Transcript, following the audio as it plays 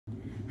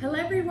Hello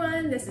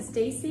everyone, this is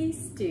Stacy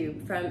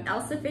Stoop from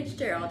Elsa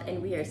Fitzgerald,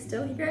 and we are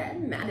still here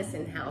at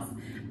Madison House.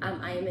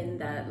 I am in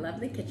the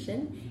lovely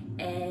kitchen,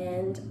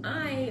 and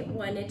I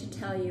wanted to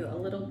tell you a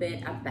little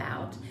bit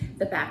about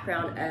the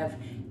background of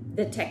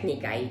the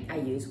technique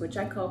I use, which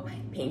I call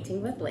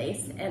painting with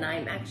lace, and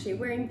I'm actually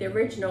wearing the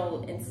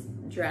original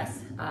dress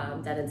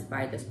that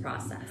inspired this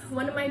process.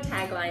 One of my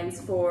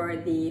taglines for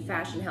the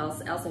fashion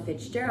house Elsa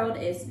Fitzgerald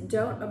is,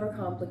 "Don't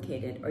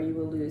overcomplicate it or you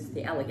will lose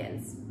the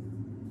elegance."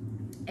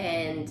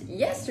 And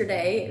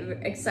yesterday,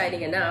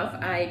 exciting enough,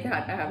 I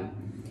got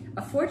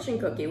a fortune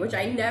cookie, which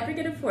I never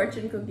get a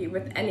fortune cookie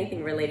with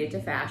anything related to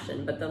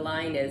fashion, but the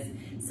line is,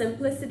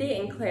 "Simplicity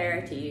and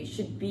clarity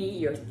should be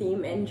your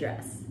theme and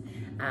dress."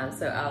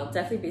 So I'll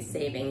definitely be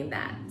saving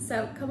that.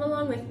 So come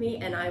along with me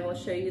and I will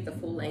show you the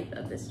full length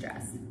of this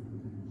dress.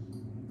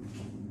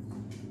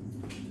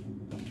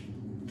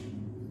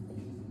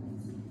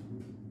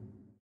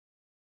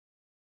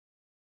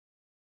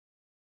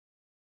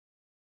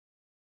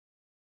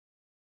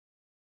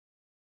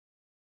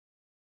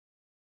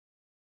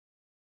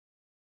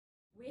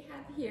 We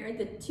have here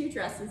the two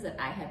dresses that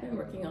I have been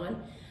working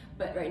on,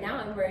 but right now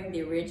I'm wearing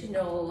the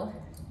original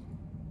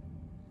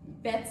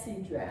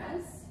Betsy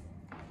dress.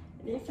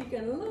 And if you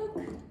can look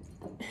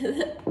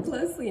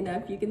closely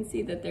enough, you can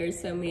see that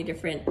there's so many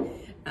different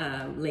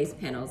lace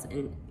panels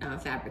and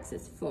fabrics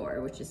is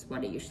for, which is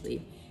what I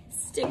usually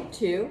stick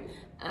to.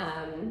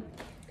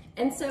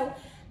 And so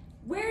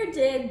where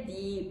did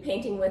the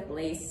painting with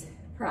lace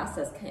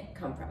process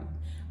come from?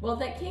 Well,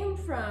 that came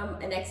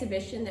from an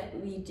exhibition that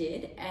we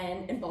did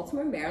in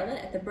Baltimore, Maryland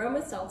at the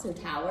Bromo Clock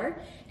Tower.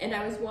 And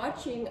I was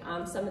watching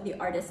some of the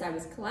artists I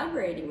was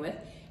collaborating with,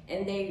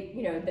 and they,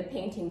 the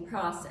painting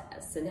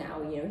process and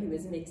how, he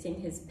was mixing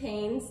his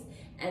paints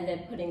and then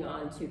putting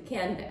onto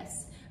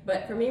canvas.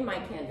 But for me, my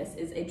canvas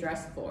is a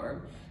dress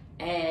form.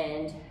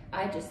 And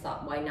I just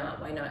thought, why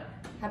not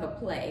have a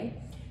play?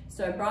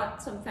 So I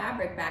brought some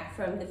fabric back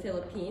from the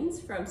Philippines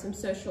from some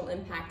social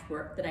impact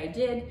work that I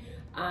did.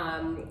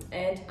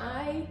 And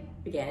I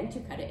began to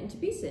cut it into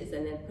pieces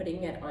and then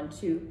putting it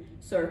onto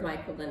sort of my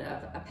equivalent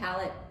of a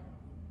palette.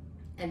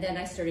 And then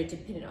I started to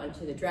pin it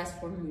onto the dress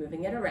form and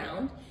moving it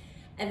around.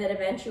 And then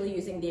eventually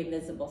using the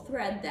invisible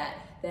thread that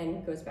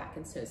then goes back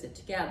and sews it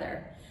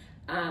together.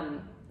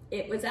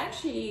 It was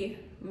actually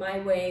my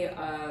way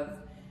of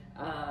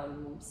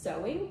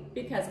sewing,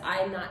 because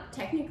I'm not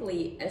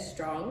technically as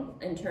strong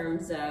in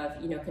terms of,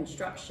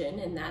 construction,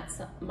 and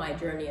that's my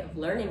journey of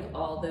learning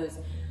all those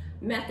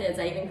methods.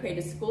 I even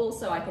created a school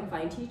so I can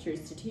find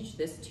teachers to teach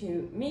this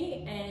to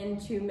me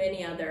and to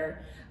many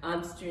other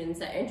students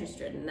that are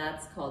interested, and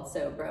that's called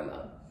Sew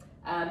Bromo.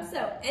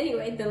 So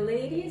anyway, the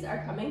ladies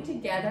are coming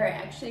together. I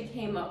actually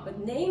came up with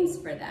names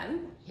for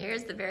them.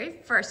 Here's the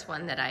very first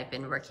one that I've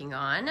been working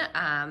on,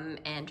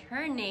 and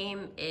her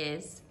name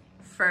is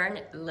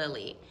Fern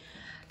Lily.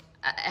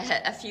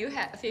 A few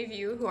of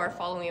you who are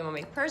following me on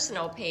my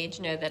personal page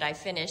know that I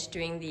finished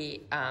doing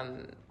the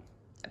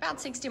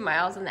about 60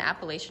 miles on the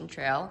Appalachian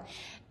Trail,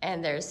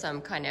 and there's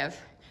some kind of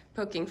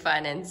poking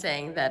fun and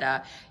saying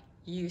that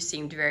you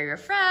seemed very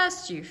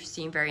refreshed, you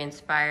seem very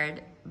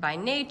inspired by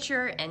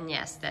nature, and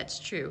yes, that's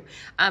true.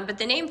 But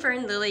the name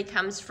Fern Lily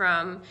comes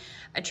from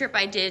a trip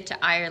I did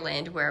to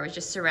Ireland where I was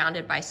just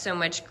surrounded by so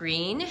much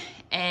green,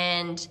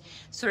 and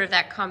sort of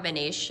that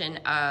combination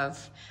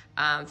of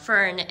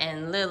fern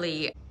and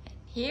lily.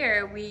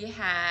 Here we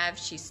have,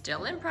 she's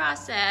still in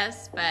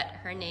process, but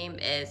her name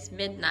is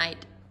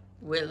Midnight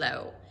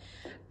Willow.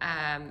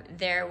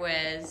 There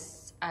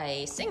was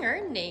a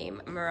singer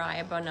named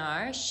Mariah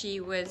Bonar. She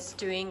was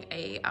doing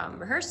a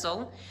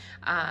rehearsal.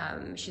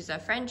 She's a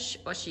French,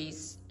 well,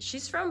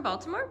 she's from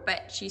Baltimore,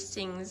 but she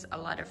sings a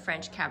lot of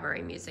French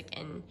cabaret music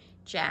and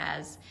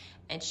jazz.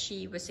 And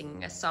she was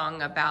singing a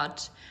song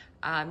about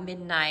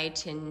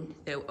midnight and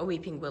a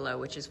weeping willow,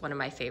 which is one of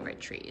my favorite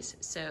trees.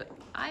 So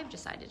I've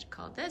decided to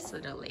call this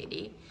little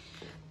lady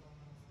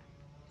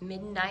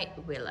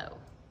Midnight Willow.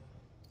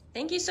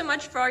 Thank you so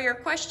much for all your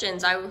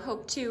questions. I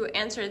hope to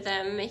answer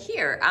them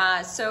here.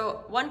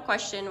 So one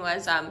question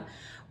was,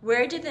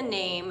 where did the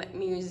name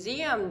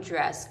Museum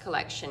Dress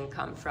Collection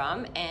come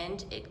from?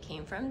 And it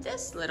came from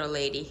this little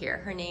lady here.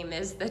 Her name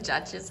is the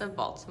Duchess of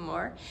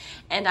Baltimore.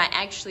 And I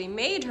actually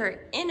made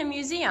her in a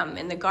museum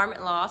in the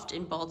Garment Loft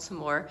in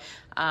Baltimore.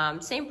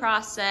 Same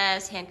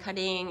process, hand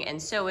cutting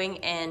and sewing.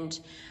 And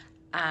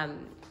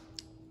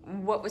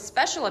what was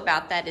special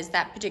about that is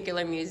that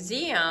particular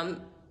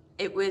museum,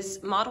 it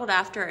was modeled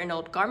after an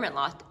old garment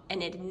loft,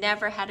 and it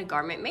never had a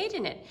garment made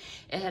in it.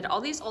 It had all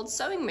these old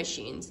sewing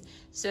machines.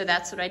 So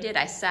that's what I did.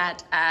 I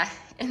sat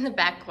in the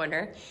back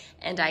corner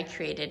and I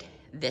created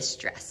this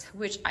dress,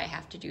 which I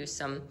have to do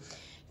some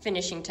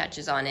finishing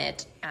touches on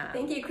it.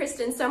 Thank you,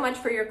 Kristen, so much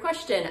for your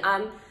question.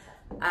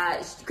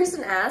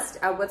 Kristen asked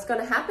what's going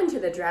to happen to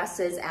the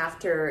dresses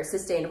after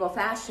Sustainable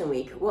Fashion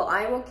Week. Well,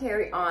 I will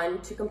carry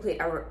on to complete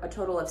a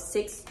total of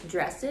 6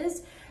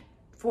 dresses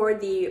for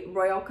the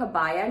Royal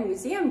Kabaya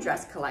Museum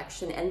dress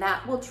collection, and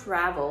that will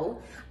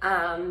travel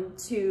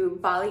to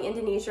Bali,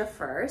 Indonesia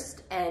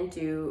first and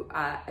do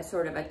a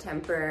sort of a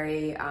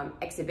temporary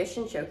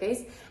exhibition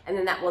showcase, and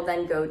then that will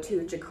then go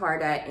to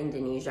Jakarta,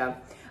 Indonesia.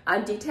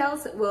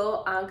 Details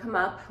will come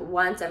up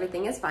once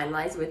everything is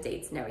finalized with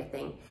dates and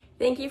everything.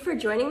 Thank you for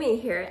joining me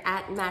here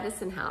at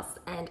Madison House,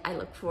 and I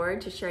look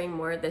forward to sharing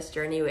more of this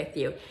journey with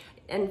you.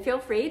 And feel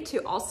free to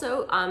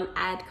also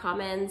add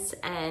comments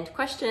and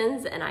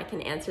questions, and I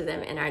can answer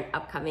them in our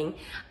upcoming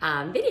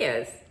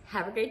videos.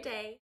 Have a great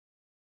day.